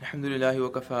الحمد لله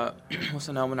وكفى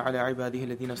وسلام على عباده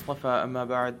الذين اصطفى أما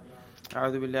بعد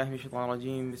أعوذ بالله من الشيطان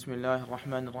الرجيم بسم الله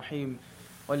الرحمن الرحيم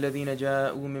والذين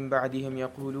جاءوا من بعدهم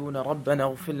يقولون ربنا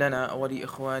اغفر لنا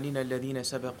ولإخواننا الذين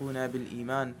سبقونا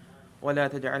بالإيمان ولا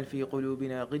تجعل في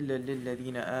قلوبنا غلا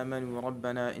للذين آمنوا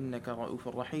ربنا إنك رؤوف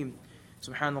رحيم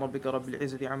سبحان ربك رب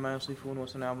العزة عما يصفون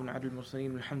وسلام على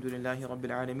المرسلين والحمد لله رب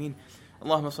العالمين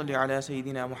اللهم صل على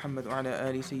سيدنا محمد وعلى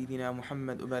آل سيدنا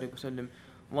محمد وبارك وسلم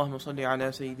اللهم صل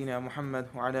على سيدنا محمد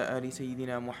وعلى آل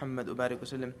سيدنا محمد وبارك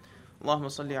وسلم اللهم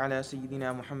صل على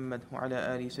سيدنا محمد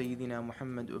وعلى آل سيدنا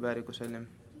محمد وبارك وسلم.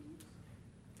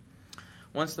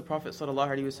 Once the Prophet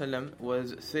ﷺ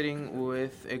was sitting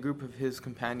with a group of his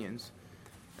companions,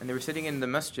 and they were sitting in the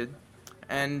masjid,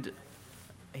 and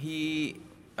he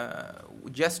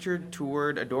gestured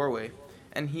toward a doorway,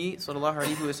 and he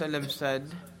ﷺ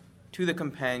said to the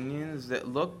companions that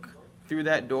look through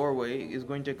that doorway is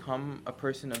going to come a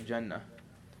person of Jannah.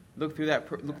 Look through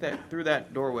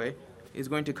that doorway is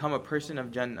going to come a person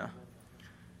of Jannah.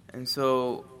 And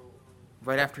so,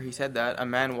 right after he said that, a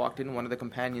man walked in, one of the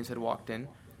companions had walked in,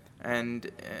 and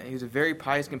he was a very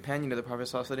pious companion of the Prophet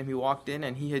ﷺ. He walked in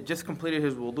and he had just completed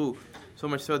his wudu, so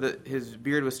much so that his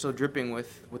beard was still dripping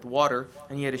with water,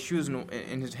 and he had his shoes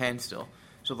in his hand still.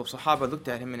 So the Sahaba looked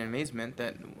at him in amazement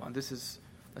that, wow, this is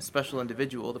a special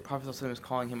individual. The Prophet ﷺ is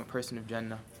calling him a person of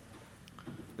Jannah.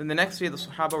 Then the next day, the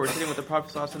Sahaba were sitting with the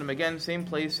Prophet ﷺ again, same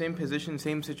place, same position,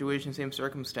 same situation, same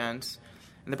circumstance.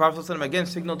 And the Prophet ﷺ again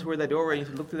signaled toward that doorway. He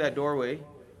said, "Look through that doorway.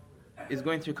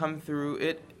 Coming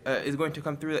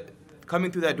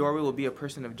through that doorway will be a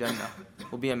person of Jannah,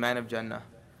 will be a man of Jannah."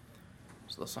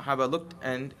 So the Sahaba looked,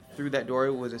 and through that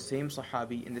doorway was the same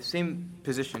Sahabi in the same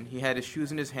position. He had his shoes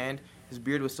in his hand, his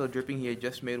beard was still dripping, he had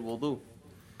just made wudu.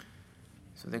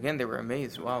 So again, they were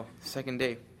amazed. Wow, second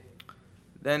day.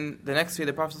 Then the next day,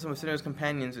 the Prophet ﷺ was sitting with his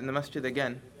companions in the masjid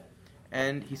again,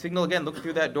 and he signaled again, "Look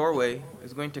through that doorway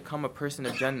is going to come a person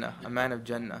of Jannah, a man of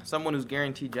Jannah, someone who's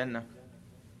guaranteed Jannah."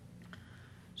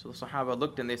 So the Sahaba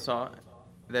looked and they saw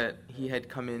that he had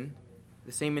come in,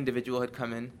 the same individual had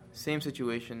come in, same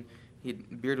situation. His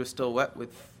beard was still wet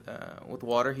with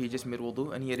water, he just made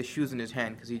wudu, and he had his shoes in his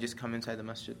hand because he had just come inside the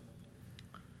masjid.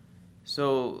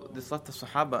 So this left the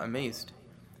Sahaba amazed.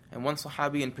 And one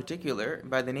Sahabi in particular,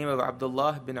 by the name of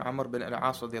Abdullah bin Amr bin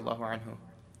al-As radiallahu anhu,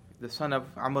 the son of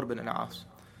Amr bin al-As,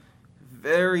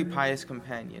 very pious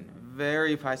companion of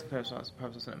the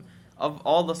Prophet. Of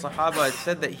all the Sahaba, it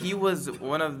said that he was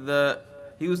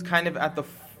kind of at the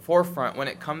forefront when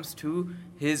it comes to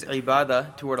his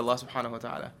ibadah toward Allah subhanahu wa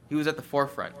ta'ala. He was at the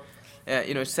forefront.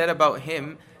 It's said about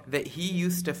him that he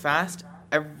used to fast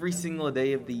every single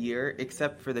day of the year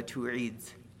except for the two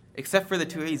Eids. Except for the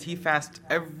two Eids, he fasts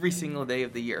every single day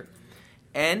of the year.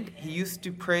 And he used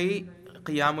to pray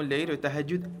Qiyamul Layl or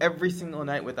Tahajjud every single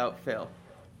night without fail.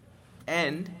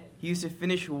 And he used to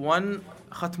finish one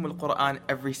Khatmul Quran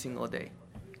every single day.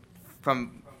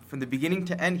 From the beginning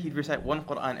to end, he'd recite one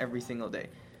Quran every single day.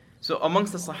 So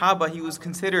amongst the Sahaba, he was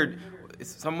considered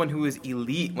someone who was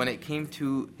elite when it came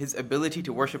to his ability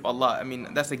to worship Allah. I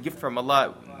mean, that's a gift from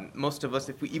Allah. Most of us,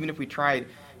 even if we tried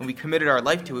and we committed our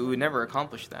life to it, we would never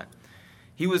accomplish that.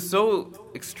 He was so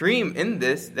extreme in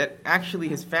this that actually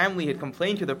his family had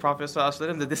complained to the Prophet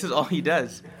ﷺ that this is all he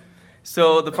does.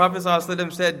 So the Prophet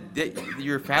ﷺ said that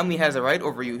your family has a right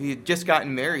over you. He had just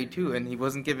gotten married too, and he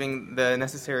wasn't giving the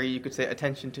necessary, you could say,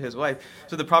 attention to his wife.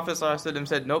 So the Prophet ﷺ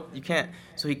said, "Nope, you can't."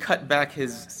 So he cut back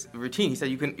his routine. He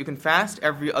said, you can fast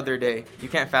every other day. You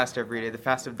can't fast every day. The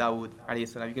fast of Dawood alayhi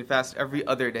salam. You can fast every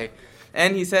other day.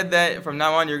 And he said that from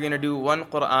now on you're going to do one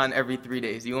Quran every 3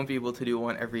 days. You won't be able to do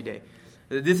one every day.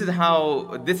 This is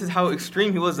how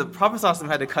extreme he was. The Prophet ﷺ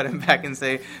had to cut him back and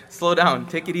say, "Slow down,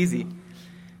 take it easy."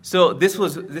 So this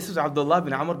was Abdullah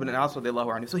bin Amr bin al-As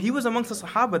radiallahu anhu. So he was amongst the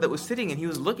Sahaba that was sitting, and he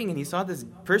was looking and he saw this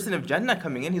person of Jannah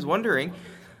coming in. He's wondering,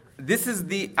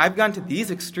 I've gone to these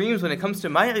extremes when it comes to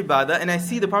my ibadah, and I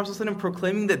see the Prophet ﷺ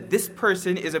proclaiming that this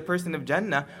person is a person of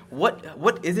Jannah.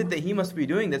 What is it that he must be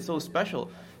doing that's so special?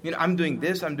 I'm doing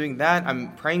this, I'm doing that,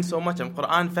 I'm praying so much, I'm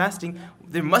Quran fasting.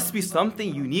 There must be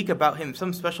something unique about him,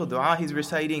 some special dua he's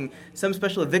reciting, some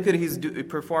special dhikr he's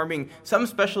performing, some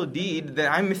special deed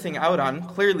that I'm missing out on,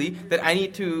 clearly, that I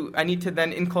need to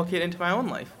then inculcate into my own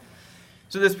life.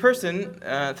 So this person,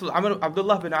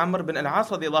 Abdullah bin Amr bin al-As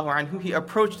radiallahu anhu, he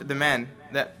approached the man,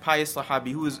 that pious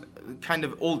Sahabi, who was kind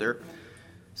of older.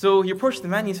 So he approached the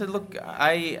man, he said, "Look,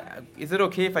 is it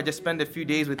okay if I just spend a few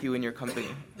days with you in your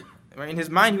company?" Right? In his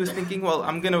mind, he was thinking, well,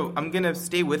 I'm gonna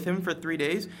stay with him for 3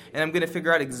 days, and I'm gonna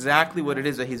figure out exactly what it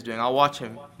is that he's doing. I'll watch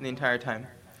him the entire time.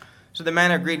 So the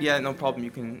man agreed, "Yeah, no problem.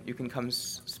 You can come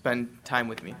spend time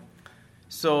with me."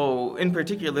 So, in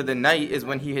particular, the night is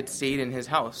when he had stayed in his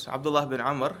house. Abdullah bin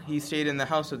Amr, he stayed in the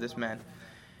house of this man.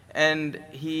 And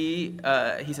he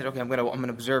said, okay, I'm gonna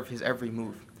observe his every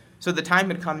move. So the time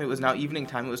had come, it was now evening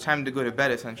time, it was time to go to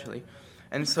bed essentially.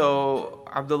 And so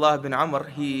Abdullah bin Amr,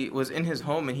 he was in his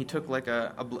home and he took like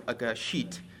a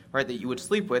sheet, right, that you would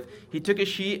sleep with. He took a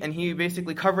sheet and he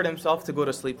basically covered himself to go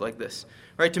to sleep like this,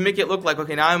 right, to make it look like,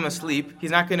 okay, now I'm asleep.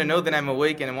 He's not going to know that I'm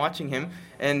awake and I'm watching him,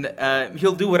 and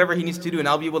he'll do whatever he needs to do and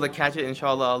I'll be able to catch it,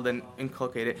 inshallah, I'll then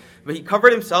inculcate it. But he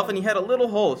covered himself and he had a little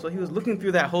hole, so he was looking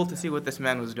through that hole to see what this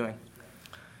man was doing.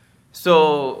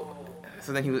 So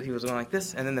then he was going like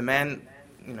this, and then the man,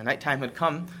 nighttime had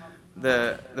come.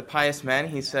 The pious man,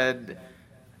 he said,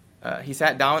 he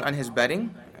sat down on his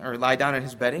bedding, or lie down on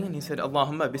his bedding, and he said,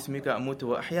 Allahumma bismika amutu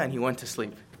wa ahya, and he went to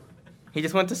sleep. He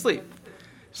just went to sleep.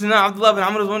 So now Abdullah bin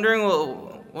Amr was wondering,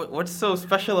 well, what's so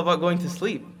special about going to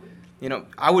sleep?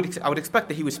 I would expect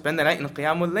that he would spend the night in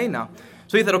Qiyamul Layl now.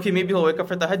 So he thought, okay, maybe he'll wake up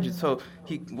for tahajjud. So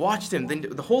he watched him. Then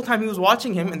the whole time he was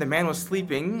watching him, and the man was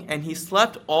sleeping, and he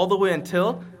slept all the way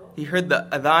until he heard the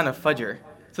adhan of Fajr.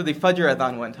 So the Fajr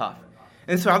adhan went off.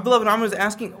 And so Abdullah bin Amr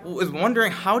was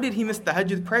wondering, how did he miss the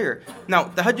tahajjud prayer? Now,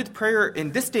 the tahajjud prayer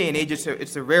in this day and age,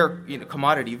 it's a rare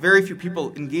commodity. Very few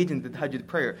people engage in the tahajjud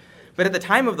prayer. But at the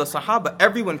time of the Sahaba,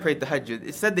 everyone prayed tahajjud.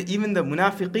 It said that even the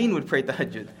munafiqeen would pray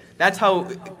tahajjud. That's how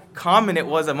common it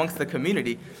was amongst the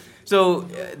community. So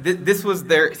this was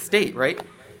their state, right?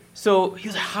 So he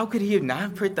was like, how could he have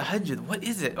not prayed tahajjud? What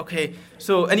is it? Okay,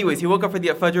 so anyways, he woke up for the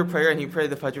Fajr prayer and he prayed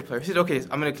the Fajr prayer. He said, okay,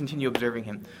 I'm going to continue observing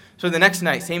him. So the next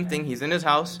night, same thing, he's in his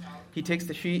house, he takes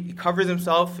the sheet, he covers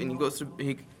himself, and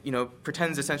he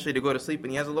pretends essentially to go to sleep,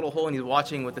 and he has a little hole and he's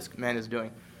watching what this man is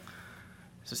doing.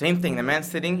 So same thing, the man's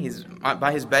sitting, he's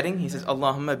by his bedding, he says,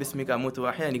 Allahumma bismika amutu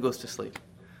wa ahya, and he goes to sleep.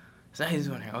 So now he's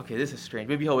wondering, okay, this is strange,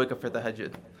 maybe he'll wake up for the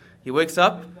tahajjud. He wakes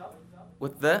up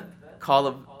with the call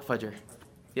of Fajr.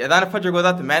 The adhan of Fajr goes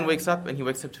out, the man wakes up, and he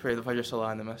wakes up to pray the Fajr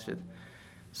Salah in the masjid.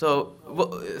 So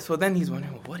then he's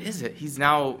wondering, well, what is it?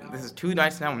 This is 2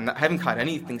 nights now, I haven't caught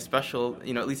anything special,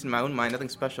 at least in my own mind, nothing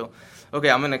special. Okay,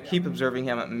 I'm going to keep observing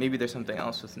him, maybe there's something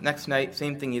else. So next night,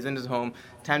 same thing, he's in his home,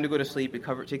 time to go to sleep,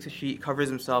 he takes a sheet, covers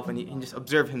himself, and he just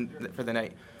observe him for the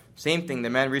night. Same thing, the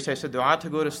man recites the dua to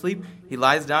go to sleep, he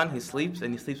lies down, he sleeps,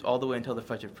 and he sleeps all the way until the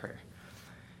Fajr prayer.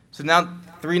 So now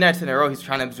 3 nights in a row he's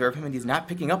trying to observe him and he's not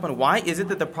picking up on why is it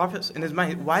that the Prophet, in his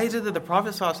mind, why is it that the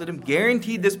Prophet ﷺ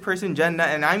guaranteed this person Jannah,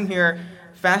 and I'm here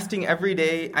fasting every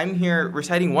day, I'm here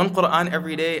reciting 1 Qur'an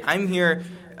every day, I'm here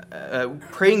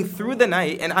praying through the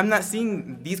night, and I'm not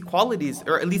seeing these qualities,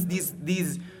 or at least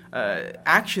these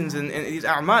actions and these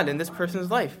a'mal in this person's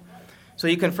life. So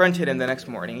he confronted him the next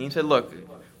morning. He said, look,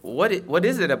 what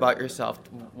is it about yourself?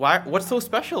 What's so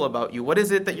special about you? What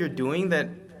is it that you're doing that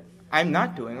I'm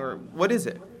not doing, or what is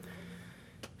it?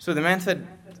 So the man said,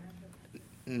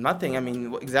 nothing. I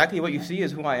mean, exactly what you see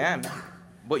is who I am.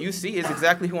 What you see is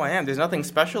exactly who I am. There's nothing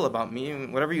special about me.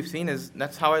 And whatever you've seen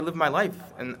that's how I live my life.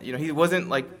 And he wasn't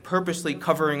like purposely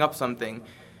covering up something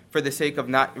for the sake of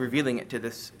not revealing it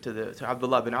to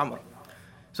Abdullah bin Amr.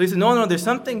 So he said, no, there's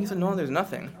something. He said, no, there's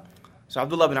nothing. So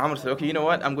Abdullah bin Amr said, okay, you know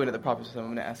what? I'm going to the Prophet, so I'm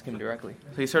going to ask him directly.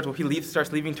 So he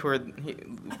starts leaving toward, he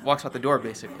walks out the door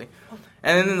basically.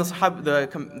 And then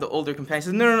the older companion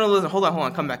says, no, listen, hold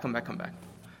on, come back.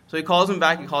 So he calls him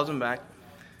back, and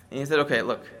he said, okay,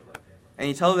 look. And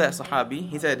he tells that Sahabi,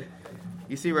 he said,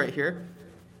 you see right here?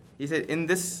 He said, in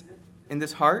this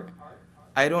heart,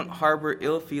 I don't harbor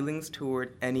ill feelings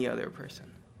toward any other person.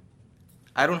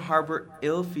 I don't harbor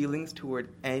ill feelings toward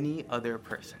any other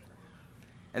person.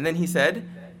 And then he said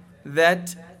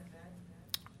that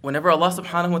whenever Allah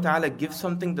subhanahu wa ta'ala gives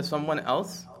something to someone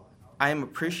else, I am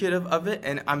appreciative of it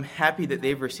and I'm happy that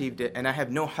they've received it, and I have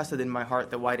no hasad in my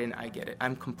heart that why didn't I get it.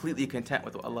 I'm completely content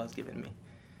with what Allah has given me.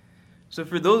 So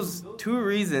for those 2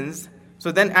 reasons,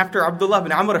 so then after Abdullah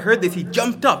bin Amr heard this, he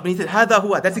jumped up and he said, Hada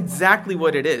huwa, that's exactly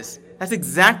what it is. That's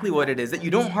exactly what it is, that you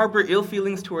don't harbor ill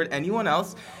feelings toward anyone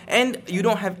else, and you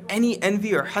don't have any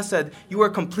envy or hasad. You are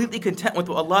completely content with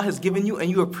what Allah has given you, and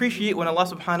you appreciate when Allah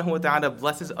subhanahu wa ta'ala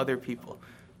blesses other people.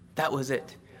 That was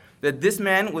it. That this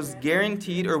man was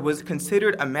guaranteed, or was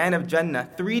considered a man of Jannah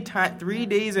 3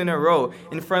 days in a row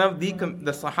in front of the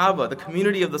Sahaba, the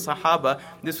community of the Sahaba.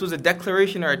 This was a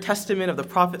declaration or a testament of the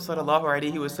Prophet sallallahu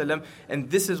alaihi wasallam, and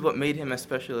this is what made him as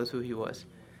special as who he was.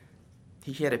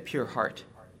 He had a pure heart.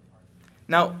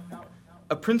 Now,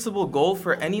 a principal goal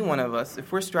for any one of us,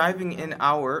 if we're striving in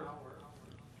our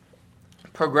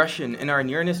progression, in our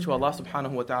nearness to Allah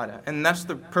subhanahu wa ta'ala, and that's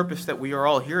the purpose that we are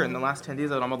all here in the last 10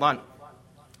 days of Ramadan,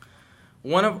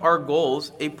 one of our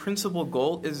goals, a principal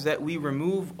goal, is that we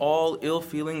remove all ill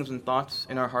feelings and thoughts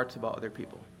in our hearts about other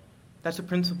people. That's a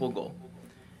principal goal.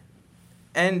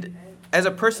 And as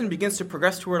a person begins to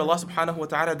progress toward Allah subhanahu wa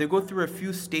ta'ala, they go through a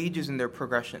few stages in their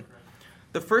progression.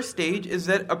 The first stage is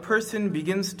that a person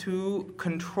begins to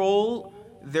control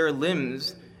their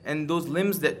limbs, and those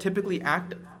limbs that typically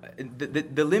act,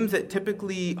 the limbs that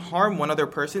typically harm one other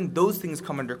person, those things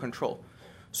come under control.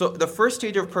 So the first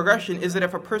stage of progression is that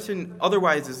if a person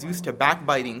otherwise is used to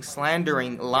backbiting,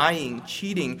 slandering, lying,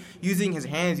 cheating, using his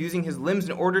hands, using his limbs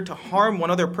in order to harm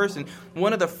one other person,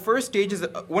 one of the first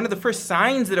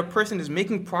signs that a person is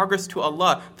making progress to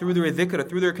Allah through their dhikr,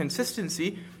 through their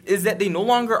consistency, is that they no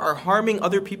longer are harming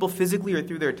other people physically or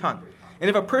through their tongue. And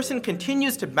if a person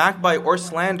continues to backbite or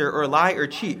slander or lie or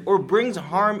cheat or brings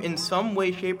harm in some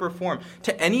way, shape, or form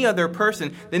to any other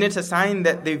person, then it's a sign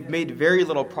that they've made very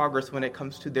little progress when it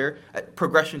comes to their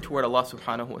progression toward Allah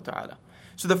subhanahu wa ta'ala.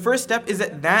 So the first step is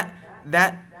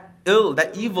that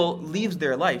evil leaves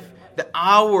their life. The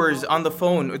hours on the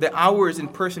phone, or the hours in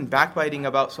person backbiting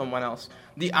about someone else,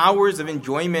 the hours of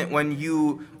enjoyment when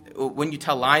you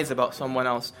tell lies about someone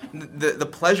else, the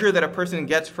pleasure that a person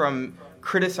gets from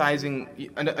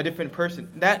criticizing a different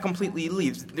person, that completely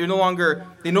leaves. They no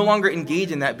longer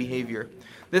engage in that behavior.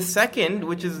 The second,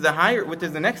 which is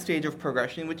the next stage of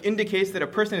progression, which indicates that a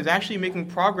person is actually making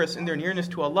progress in their nearness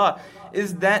to Allah,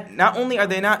 is that not only are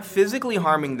they not physically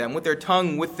harming them with their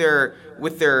tongue, with their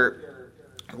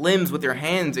limbs, with their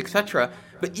hands, etc.,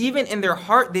 but even in their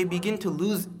heart they begin to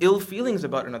lose ill feelings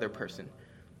about another person.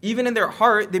 Even in their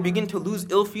heart, they begin to lose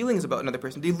ill feelings about another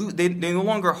person. They no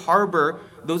longer harbor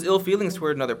those ill feelings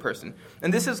toward another person.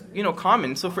 And this is,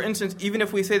 common. So for instance, even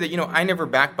if we say that, I never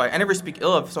backbite, I never speak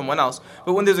ill of someone else,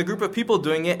 but when there's a group of people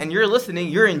doing it and you're listening,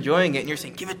 you're enjoying it, and you're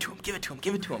saying, give it to him, give it to him,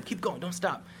 give it to him, keep going, don't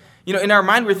stop. In our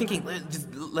mind, we're thinking,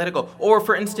 just let it go. Or,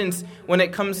 for instance, when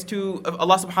it comes to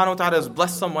Allah subhanahu wa ta'ala has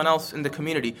blessed someone else in the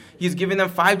community. He's given them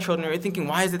 5 children. And you're thinking,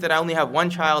 why is it that I only have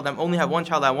 1 child? I only have 1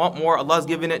 child. I want more. Allah's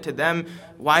given it to them.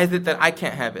 Why is it that I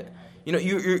can't have it?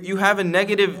 You have a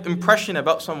negative impression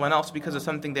about someone else because of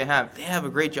something they have. They have a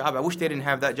great job. I wish they didn't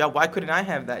have that job. Why couldn't I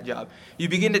have that job? You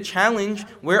begin to challenge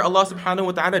where Allah subhanahu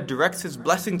wa ta'ala directs His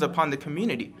blessings upon the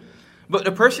community. But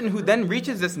a person who then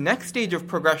reaches this next stage of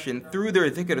progression through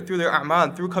their dhikr, through their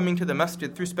a'mal, through coming to the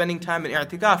masjid, through spending time in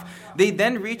i'tikaf, they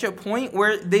then reach a point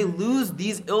where they lose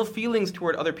these ill feelings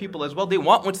toward other people as well. They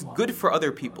want what's good for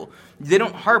other people. They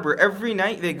don't harbor. Every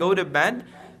night they go to bed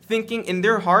thinking in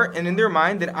their heart and in their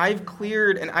mind that I've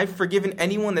cleared and I've forgiven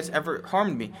anyone that's ever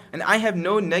harmed me. And I have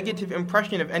no negative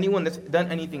impression of anyone that's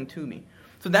done anything to me.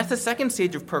 So that's the second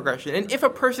stage of progression. And if a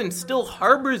person still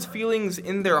harbors feelings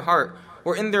in their heart,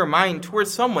 or in their mind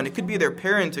towards someone, it could be their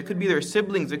parents, it could be their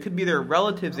siblings, it could be their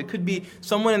relatives, it could be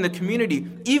someone in the community,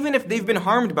 even if they've been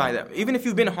harmed by them, even if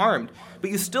you've been harmed,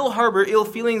 but you still harbor ill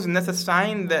feelings, and that's a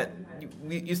sign that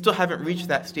you still haven't reached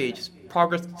that stage.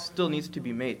 Progress still needs to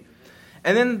be made.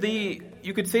 And then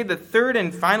you could say the third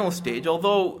and final stage,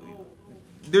 although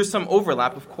there's some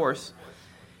overlap, of course,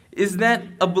 is that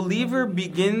a believer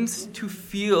begins to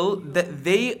feel that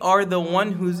they are the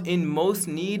one who's in most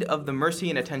need of the mercy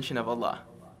and attention of Allah.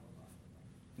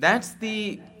 That's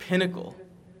the pinnacle,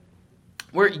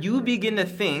 where you begin to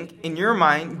think in your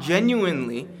mind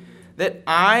genuinely that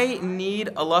I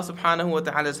need Allah subhanahu wa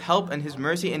ta'ala's help and His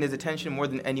mercy and His attention more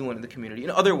than anyone in the community.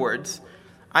 In other words,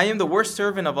 I am the worst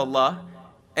servant of Allah,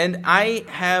 and I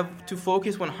have to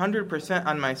focus 100%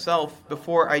 on myself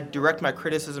before I direct my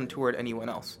criticism toward anyone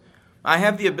else. I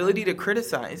have the ability to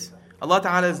criticize. Allah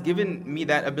Ta'ala has given me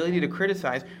that ability to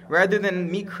criticize, rather than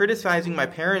me criticizing my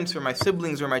parents or my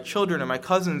siblings or my children or my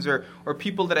cousins or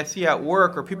people that I see at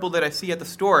work or people that I see at the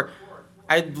store.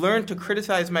 I've learned to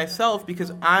criticize myself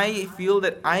because I feel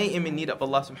that I am in need of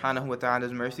Allah Subhanahu wa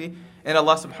Ta'ala's mercy and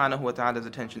Allah Subhanahu wa Ta'ala's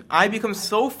attention. I become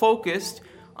so focused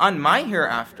on my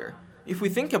hereafter. If we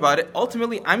think about it,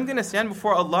 ultimately I'm going to stand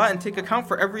before Allah and take account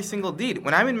for every single deed.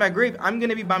 When I'm in my grave, I'm going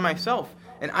to be by myself.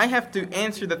 And I have to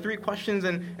answer the 3 questions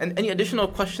and any additional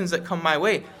questions that come my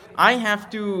way. I have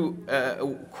to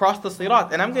cross the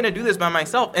sirat, and I'm going to do this by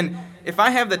myself. And if I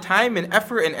have the time and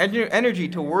effort and energy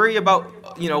to worry about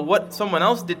what someone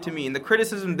else did to me and the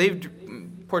criticism they've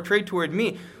portrayed toward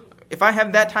me, if I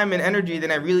have that time and energy,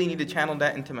 then I really need to channel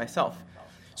that into myself.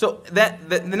 So that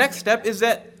the next step is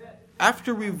that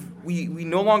after we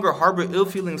no longer harbor ill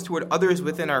feelings toward others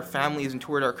within our families and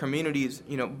toward our communities,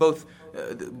 both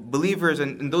believers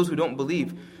and those who don't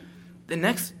believe,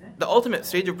 the the ultimate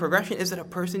stage of progression is that a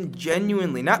person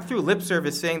genuinely, not through lip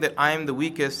service saying that I'm the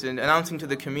weakest and announcing to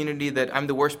the community that I'm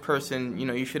the worst person,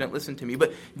 you shouldn't listen to me,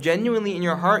 but genuinely in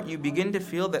your heart you begin to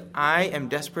feel that I am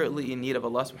desperately in need of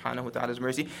Allah subhanahu wa ta'ala's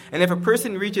mercy. And if a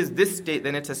person reaches this state,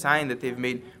 then it's a sign that they've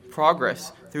made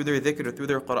progress through their dhikr, or through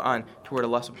their Qur'an, toward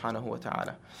Allah subhanahu wa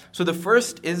ta'ala. So the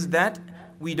first is that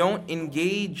we don't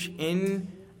engage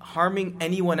in harming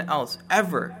anyone else,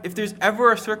 ever. If there's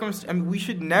ever a circumstance, we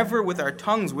should never, with our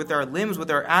tongues, with our limbs, with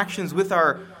our actions, with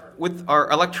our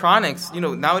electronics,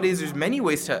 nowadays there's many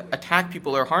ways to attack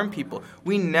people or harm people.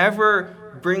 We never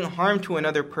bring harm to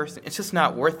another person. It's just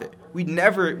not worth it. We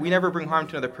never bring harm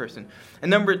to another person. And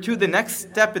number two, the next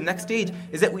step and next stage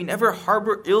is that we never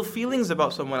harbor ill feelings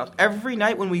about someone else. Every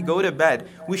night when we go to bed,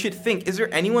 we should think, is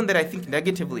there anyone that I think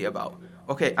negatively about?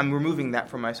 Okay, I'm removing that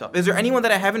from myself. Is there anyone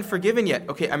that I haven't forgiven yet?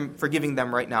 Okay, I'm forgiving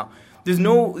them right now. There's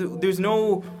no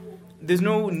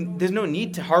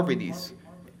need to harbor these.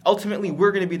 Ultimately,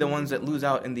 we're going to be the ones that lose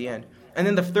out in the end. And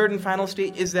then the third and final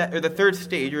stage is that, or the third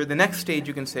stage, or the next stage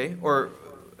you can say, or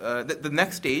the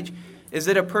next stage is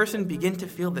that a person begin to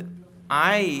feel that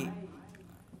I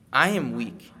am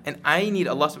weak and I need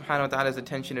Allah subhanahu wa ta'ala's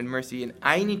attention and mercy, and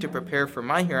I need to prepare for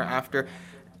my hereafter.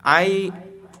 I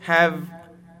have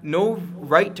no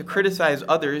right to criticize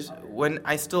others when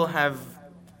I still have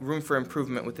room for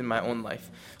improvement within my own life.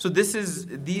 So this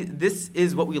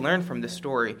is what we learn from this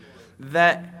story,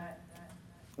 that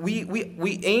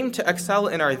we aim to excel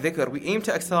in our dhikr, we aim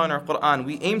to excel in our Qur'an,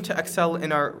 we aim to excel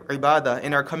in our ibadah,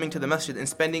 in our coming to the masjid, in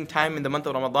spending time in the month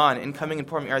of Ramadan, in coming and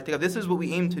performing our i'tikaf. This is what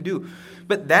we aim to do.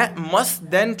 But that must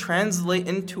then translate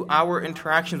into our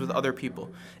interactions with other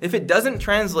people. If it doesn't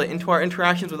translate into our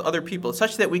interactions with other people,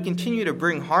 such that we continue to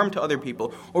bring harm to other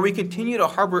people, or we continue to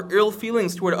harbor ill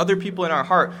feelings toward other people in our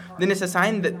heart, then it's a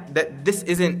sign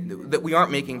that we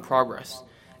aren't making progress.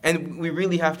 And we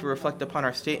really have to reflect upon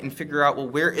our state and figure out,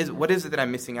 what is it that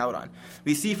I'm missing out on?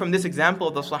 We see from this example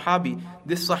of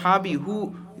this Sahabi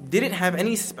who didn't have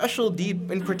any special deed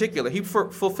in particular. He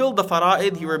fulfilled the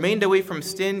fara'id, he remained away from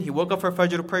sin, he woke up for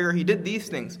Fajr prayer, he did these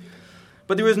things.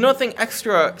 But there was nothing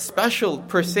extra special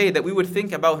per se that we would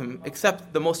think about him,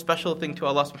 except the most special thing to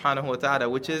Allah subhanahu wa ta'ala,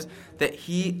 which is that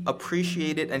he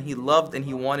appreciated and he loved and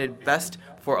he wanted best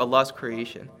for Allah's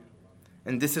creation.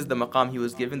 And this is the maqam he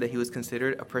was given, that he was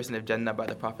considered a person of Jannah by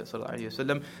the Prophet ﷺ.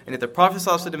 And if the Prophet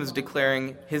ﷺ is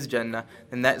declaring his Jannah,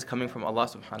 then that is coming from Allah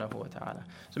subhanahu wa ta'ala.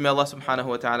 So may Allah subhanahu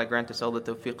wa ta'ala grant us all the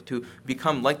tawfiq to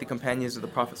become like the companions of the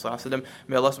Prophet ﷺ.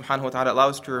 May Allah subhanahu wa ta'ala allow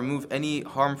us to remove any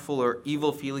harmful or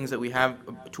evil feelings that we have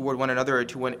toward one another or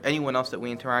to anyone else that we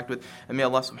interact with. And may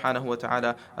Allah subhanahu wa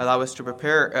ta'ala allow us to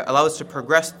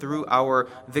progress through our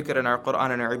dhikr and our Qur'an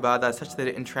and our ibadah, such that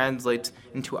it translates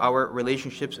into our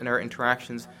relationships and our interactions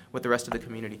with the rest of the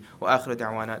community. وآخر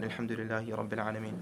دعوانا الحمد لله رب العالمين.